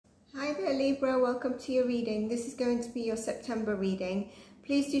there, Libra, welcome to your reading. This is going to be your September reading.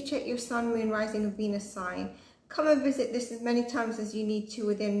 Please do check your Sun, Moon, Rising and Venus sign. Come and visit this as many times as you need to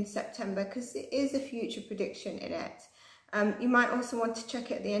within September, because it is a future prediction in it. You might also want to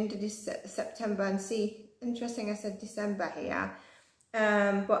check it at the end of this September and see. Interesting, I said December here.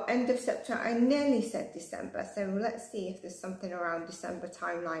 But end of September, I nearly said December. So let's see if there's something around December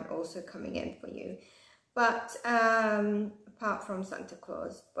timeline also coming in for you. But apart from Santa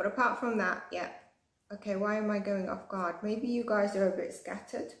Claus, but apart from that, yeah. Okay, why am I going off guard? Maybe you guys are a bit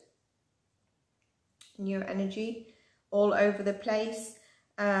scattered in your energy, all over the place.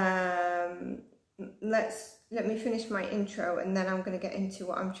 Let me finish my intro and then I'm going to get into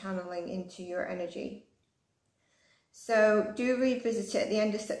what I'm channeling into your energy. So do revisit it at the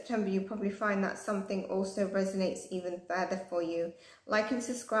end of September. You'll probably find that something also resonates even further for you. Like and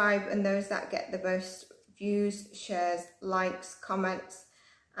subscribe, and those that get the most views, shares, likes, comments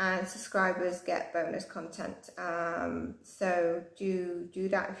and subscribers get bonus content. So do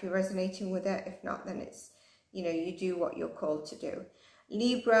that if you're resonating with it. If not, then it's, you know, you do what you're called to do.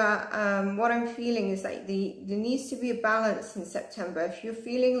 Libra, what I'm feeling is like there needs to be a balance in September. If you're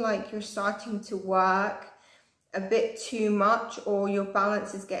feeling like you're starting to work a bit too much, or your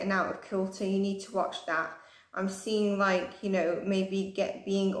balance is getting out of kilter, you need to watch that. I'm seeing like, you know, maybe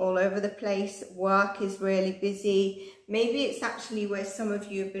being all over the place. Work is really busy. Maybe it's actually where some of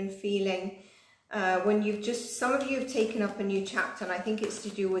you have been feeling when some of you have taken up a new chapter, and I think it's to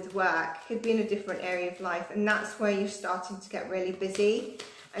do with work. It could be in a different area of life, and that's where you're starting to get really busy.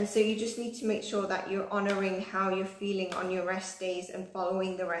 And so you just need to make sure that you're honoring how you're feeling on your rest days and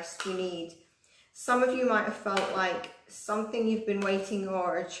following the rest you need. Some of you might have felt like something you've been waiting,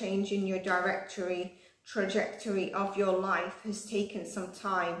 or a change in your trajectory of your life has taken some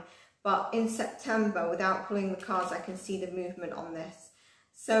time. But in September, without pulling the cards, I can see the movement on this.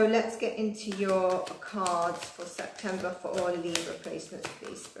 So let's get into your cards for September for all Libra placements,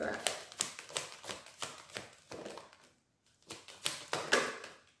 please, Spirit.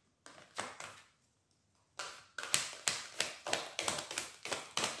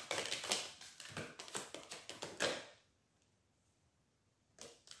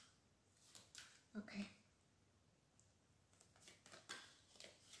 Okay.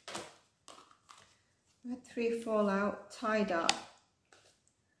 We had 3 fall out, tied up,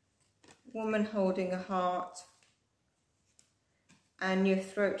 woman holding a heart, and your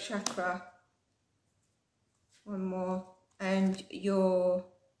throat chakra, one more, and your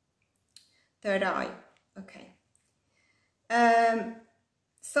third eye. Okay.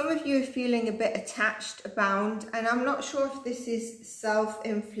 Some of you are feeling a bit attached, bound, and I'm not sure if this is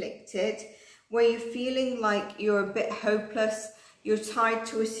self-inflicted, where you're feeling like you're a bit hopeless, you're tied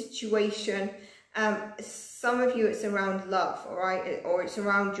to a situation. Some of you it's around love, all right, or it's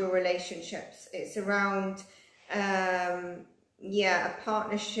around your relationships. It's around, yeah, a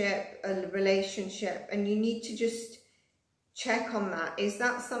partnership, a relationship, and you need to just check on that. Is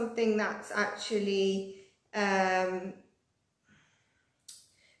that something that's actually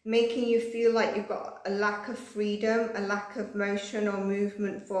making you feel like you've got a lack of freedom, a lack of motion or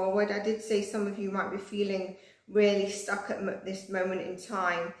movement forward? I did say some of you might be feeling really stuck at this moment in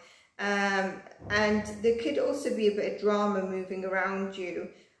time. And there could also be a bit of drama moving around you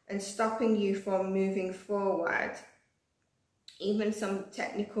and stopping you from moving forward. Even some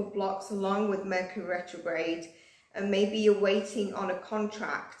technical blocks along with Mercury retrograde. And maybe you're waiting on a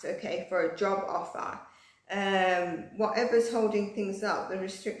contract, okay, for a job offer. Whatever's holding things up, the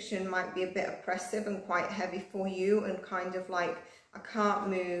restriction might be a bit oppressive and quite heavy for you, and kind of like, I can't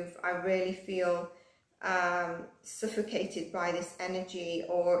move, I really feel suffocated by this energy,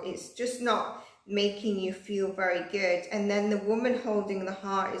 or it's just not making you feel very good. And then the woman holding the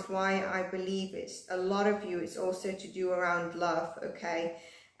heart is why I believe it's a lot of you, it's also to do around love, okay?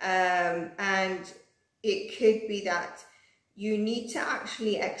 And it could be that you need to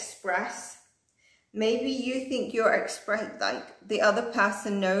actually express. Maybe you think you're like the other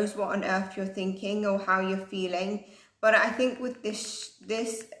person knows what on earth you're thinking or how you're feeling. But I think with this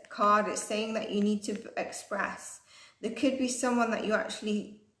card, it's saying that you need to express. There could be someone that you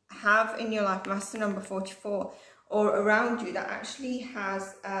actually have in your life, Master number 44, or around you, that actually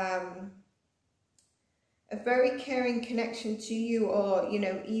has a very caring connection to you, or, you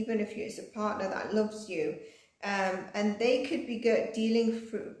know, even if it's a partner that loves you, and they could be dealing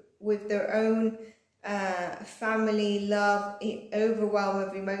with their own family, love, overwhelm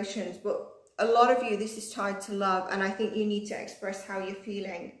of emotions. But a lot of you, this is tied to love, and I think you need to express how you're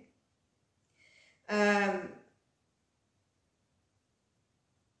feeling.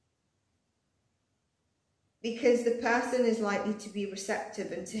 because the person is likely to be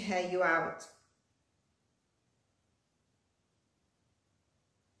receptive and to hear you out.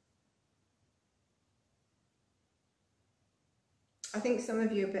 I think some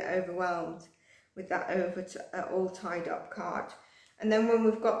of you are a bit overwhelmed with that all tied up card. And then when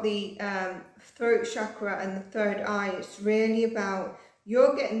we've got the throat chakra and the third eye, it's really about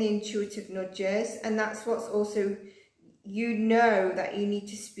you're getting the intuitive nudges, and that's what's also, you know that you need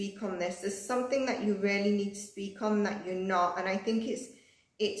to speak on this. There's something that you really need to speak on that you're not, and I think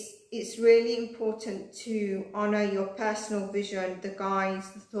it's really important to honor your personal vision, the guides,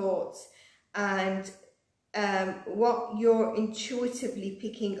 the thoughts, and what you're intuitively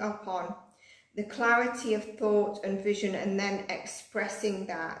picking up on, the clarity of thought and vision, and then expressing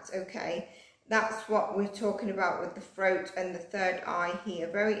that. Okay, that's what we're talking about with the throat and the third eye here.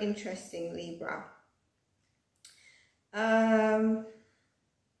 Very interesting, Libra.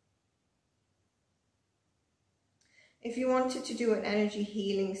 If you wanted to do an energy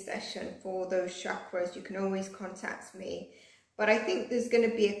healing session for those chakras, you can always contact me. But I think there's going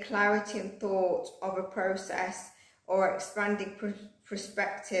to be a clarity and thought of a process or expanding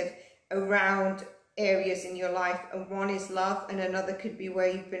perspective around areas in your life. And one is love, and another could be where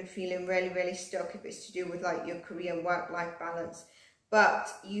you've been feeling really, really stuck if it's to do with like your career and work-life balance.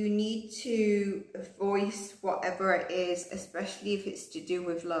 But you need to voice whatever it is, especially if it's to do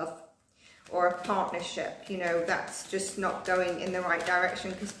with love or a partnership, you know, that's just not going in the right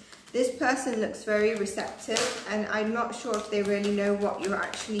direction, because this person looks very receptive, and I'm not sure if they really know what you're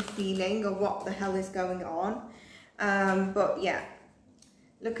actually feeling or what the hell is going on. But yeah,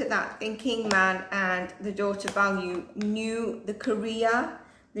 look at that, thinking man and the daughter value, the career,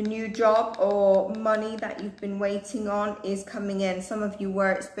 the new job or money that you've been waiting on is coming in. Some of you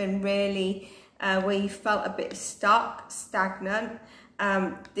where it's been really, where you felt a bit stuck, stagnant.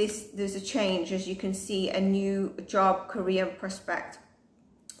 There's a change, as you can see, a new job, career prospect.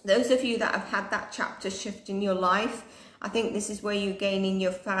 Those of you that have had that chapter shift in your life, I think this is where you're gaining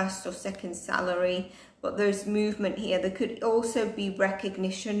your first or second salary, but there's movement here. There could also be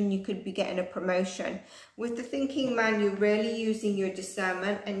recognition, you could be getting a promotion. With the thinking man, you're really using your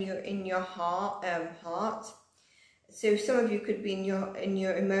discernment and you're in your heart. So some of you could be in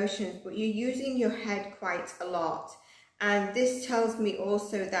your emotions, but you're using your head quite a lot. And this tells me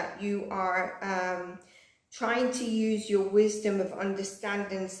also that you are trying to use your wisdom of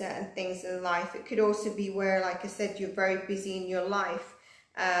understanding certain things in life. It could also be where, like I said, you're very busy in your life,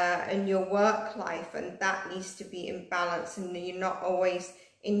 in your work life, and that needs to be in balance, and you're not always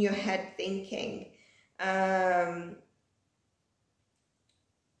in your head thinking. There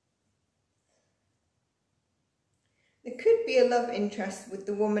could be a love interest with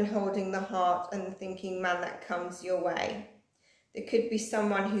the woman holding the heart and the thinking man that comes your way. There could be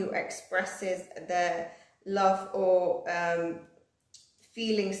someone who expresses their love or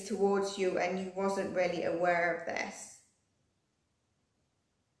feelings towards you, and you wasn't really aware of this.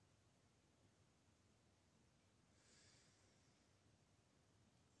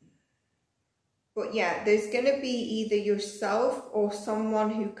 But yeah, there's going to be either yourself or someone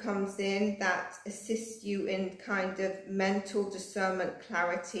who comes in that assists you in kind of mental discernment,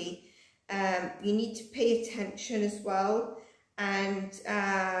 clarity. You need to pay attention as well, and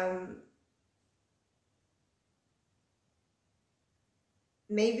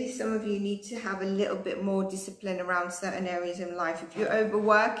maybe some of you need to have a little bit more discipline around certain areas in life. If you're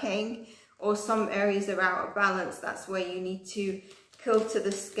overworking or some areas are out of balance, that's where you need to filter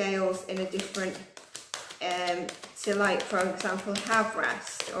the scales in a different, to, like, for example, have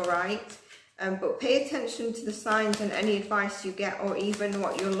rest, all right? But pay attention to the signs and any advice you get, or even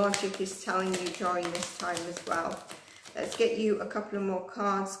what your logic is telling you during this time as well. Let's get you a couple of more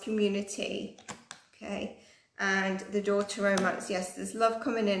cards. Community, okay? And the daughter romance. Yes, there's love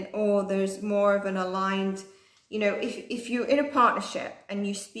coming in, or there's more of an aligned, you know, if you're in a partnership and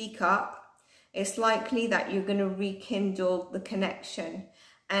you speak up, it's likely that you're going to rekindle the connection.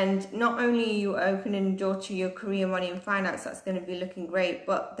 And not only are you opening the door to your career, money and finance, that's going to be looking great,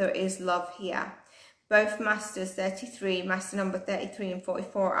 but there is love here. Both masters 33, master number 33 and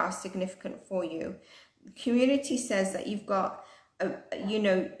 44 are significant for you. The community says that you've got, you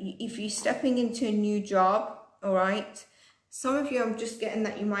know, if you're stepping into a new job, all right, some of you, I'm just getting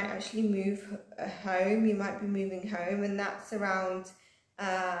that you might actually move home, you might be moving home, and that's around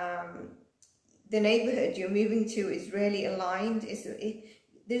the neighborhood you're moving to is really aligned.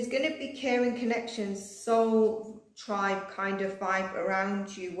 There's going to be caring connections, soul tribe kind of vibe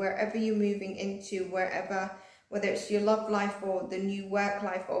around you, wherever you're moving into, wherever, whether it's your love life or the new work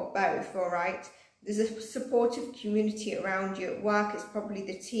life or both, all right? There's a supportive community around you. At work, it's probably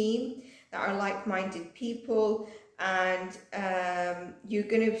the team. that are like-minded people, and you're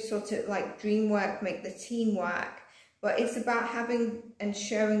going to sort of like dream work, make the team work. But it's about having and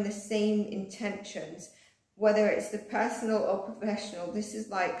sharing the same intentions, whether it's the personal or professional. This is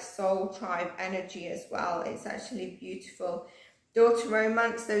like soul tribe energy as well. It's actually beautiful. Daughter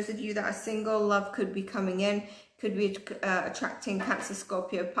romance, those of you that are single, love could be coming in, could be attracting Cancer,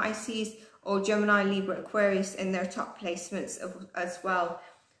 Scorpio, Pisces, or Gemini, Libra, Aquarius in their top placements as well.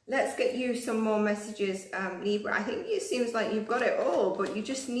 Let's get you some more messages, Libra. I think it seems like you've got it all, but you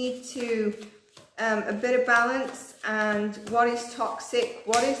just need to a bit of balance. And what is toxic?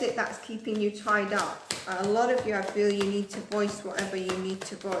 What is it that's keeping you tied up? A lot of you, I feel you need to voice whatever you need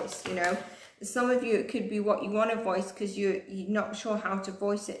to voice, you know. Some of you, it could be what you want to voice because you're not sure how to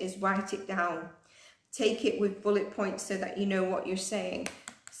voice it, is write it down. Take it with bullet points so that you know what you're saying.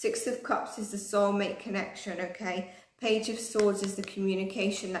 Six of Cups is the soulmate connection, okay? Page of Swords is the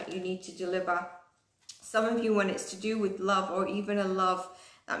communication that you need to deliver. Some of you, when it's to do with love, or even a love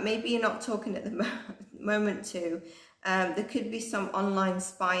that maybe you're not talking at the moment to, there could be some online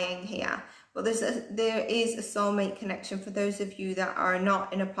spying here. But there is a soulmate connection for those of you that are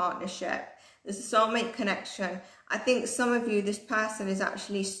not in a partnership. There's a soulmate connection. I think some of you, this person is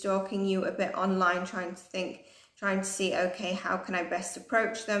actually stalking you a bit online, trying to see, okay, how can I best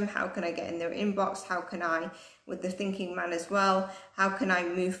approach them? How can I get in their inbox? How can I, with the thinking man as well, how can I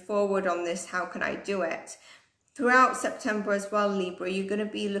move forward on this? How can I do it? Throughout September as well, Libra, you're going to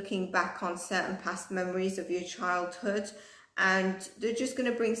be looking back on certain past memories of your childhood, and they're just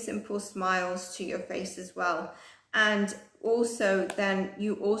going to bring simple smiles to your face as well. And also then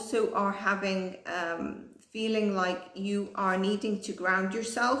you also are having feeling like you are needing to ground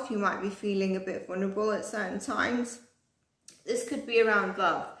yourself. You might be feeling a bit vulnerable at certain times. This could be around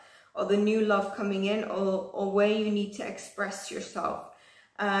love, or the new love coming in, or where you need to express yourself.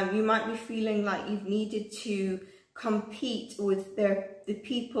 You might be feeling like you've needed to compete with the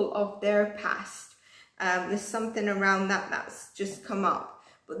people of their past. There's something around that's just come up.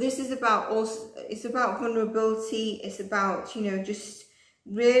 But this is about also, it's about vulnerability. It's about, you know, just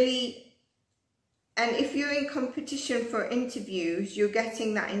really, and if you're in competition for interviews, you're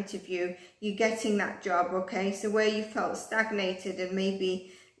getting that interview, you're getting that job, okay? So where you felt stagnated and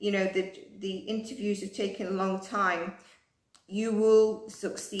maybe, you know, the interviews have taken a long time, you will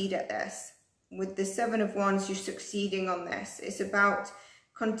succeed at this. With the Seven of Wands, you're succeeding on this. It's about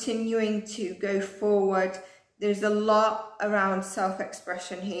continuing to go forward. There's a lot around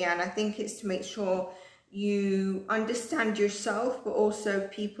self-expression here, and I think it's to make sure you understand yourself, but also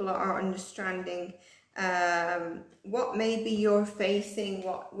people are understanding what maybe you're facing,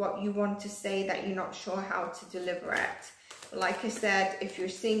 what you want to say that you're not sure how to deliver it. Like I said, if you're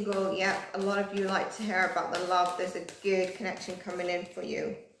single, yeah, a lot of you like to hear about the love. There's a good connection coming in for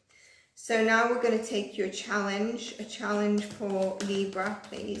you. So now we're going to take your challenge, a challenge for Libra,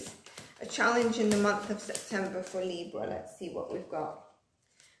 please. A challenge in the month of September for Libra. Let's see what we've got.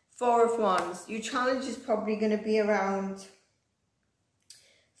 Four of Wands. Your challenge is probably going to be around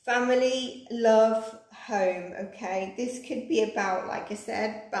family, love, home, okay? This could be about, like I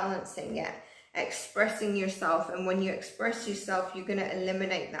said, balancing it, expressing yourself. And when you express yourself, you're going to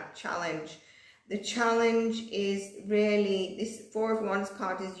eliminate that challenge. The challenge is really, this Four of Wands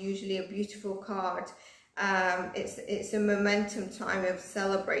card is usually a beautiful card. It's a momentum time of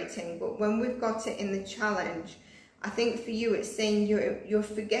celebrating, but when we've got it in the challenge, I think for you it's saying you're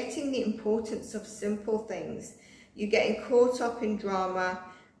forgetting the importance of simple things. You're getting caught up in drama,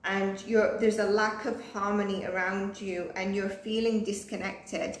 and there's a lack of harmony around you, and you're feeling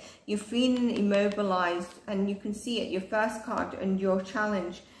disconnected. You're feeling immobilized, and you can see it. Your first card and your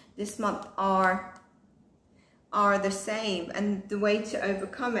challenge this month are the same, and the way to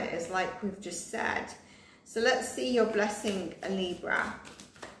overcome it is like we've just said. So let's see your blessing, Libra.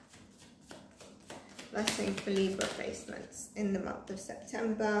 Blessing for Libra placements in the month of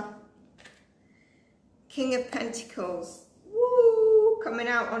September. King of Pentacles, woo, coming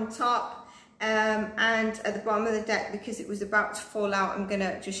out on top. And at the bottom of the deck, because it was about to fall out, I'm going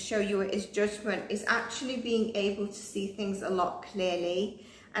to just show you it is Judgment. Is actually being able to see things a lot clearly.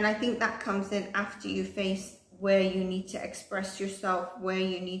 And I think that comes in after you face where you need to express yourself, where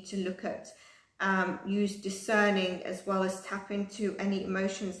you need to look at, use discerning, as well as tap into any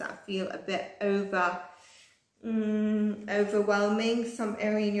emotions that feel a bit overwhelming. Some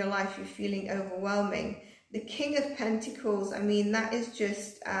area in your life you're feeling overwhelming. The King of Pentacles, I mean, that is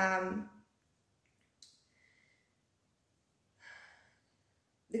just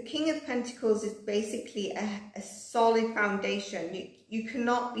the King of Pentacles is basically a solid foundation. You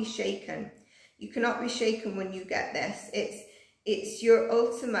cannot be shaken. You cannot be shaken when you get this. It's your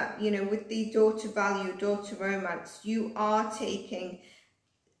ultimate, you know, with the daughter value, daughter romance, you are taking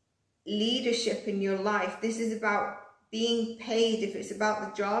leadership in your life. This is about being paid. If it's about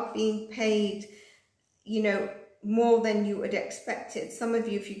the job, being paid, you know, more than you had expected. Some of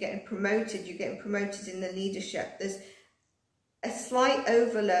you, if you're getting promoted in the leadership. There's a slight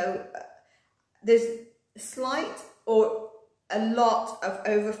overload. There's a slight or a lot of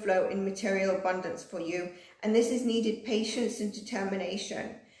overflow in material abundance for you. And this is needed patience and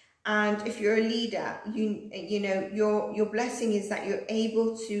determination. And if you're a leader, you know, your blessing is that you're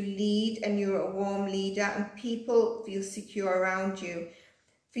able to lead and you're a warm leader and people feel secure around you.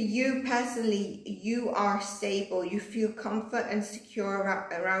 For you personally, you are stable. You feel comfort and secure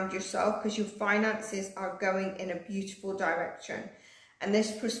around yourself because your finances are going in a beautiful direction. And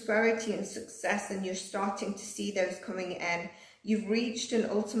there's prosperity and success and you're starting to see those coming in. You've reached an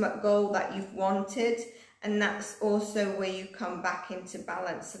ultimate goal that you've wanted. And that's also where you come back into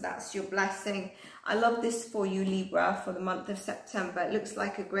balance. So that's your blessing. I love this for you, Libra, for the month of September. It looks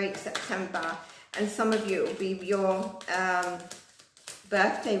like a great September. And some of you, it will be your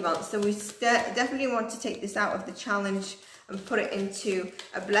birthday month. So we definitely want to take this out of the challenge and put it into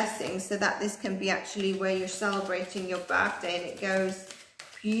a blessing so that this can be actually where you're celebrating your birthday. And it goes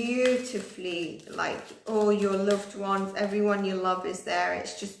beautifully, like all your loved ones, everyone you love is there.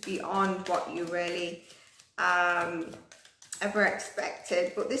 It's just beyond what you really ever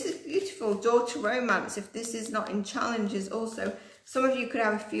expected. But this is beautiful. Daughter romance, if this is not in challenges also, some of you could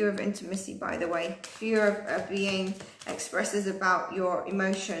have a fear of intimacy, by the way. Fear of being expresses about your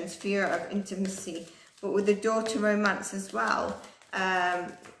emotions, fear of intimacy. But with the daughter romance as well,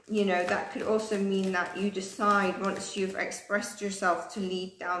 you know, that could also mean that you decide once you've expressed yourself to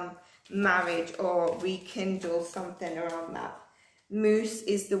lead down marriage or rekindle something around that. Moose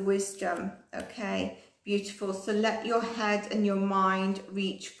is the wisdom, okay? Beautiful. So let your head and your mind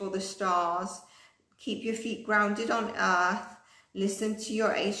reach for the stars. Keep your feet grounded on earth. Listen to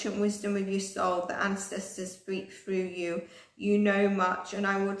your ancient wisdom of your soul. The ancestors speak through you. You know much. And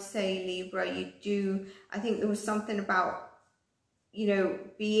I would say, Libra, you do. I think there was something about, you know,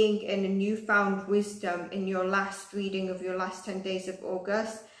 being in a newfound wisdom in your last reading of your last 10 days of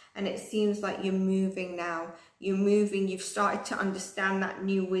August. And it seems like you're moving now. You're moving. You've started to understand that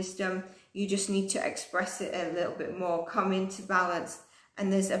new wisdom. You just need to express it a little bit more. Come into balance.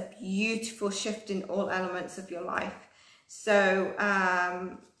 And there's a beautiful shift in all elements of your life. So,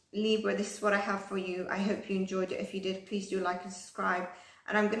 Libra, this is what I have for you. I hope you enjoyed it. If you did, please do like and subscribe.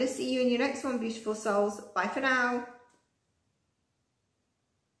 And I'm going to see you in your next one, beautiful souls. Bye for now.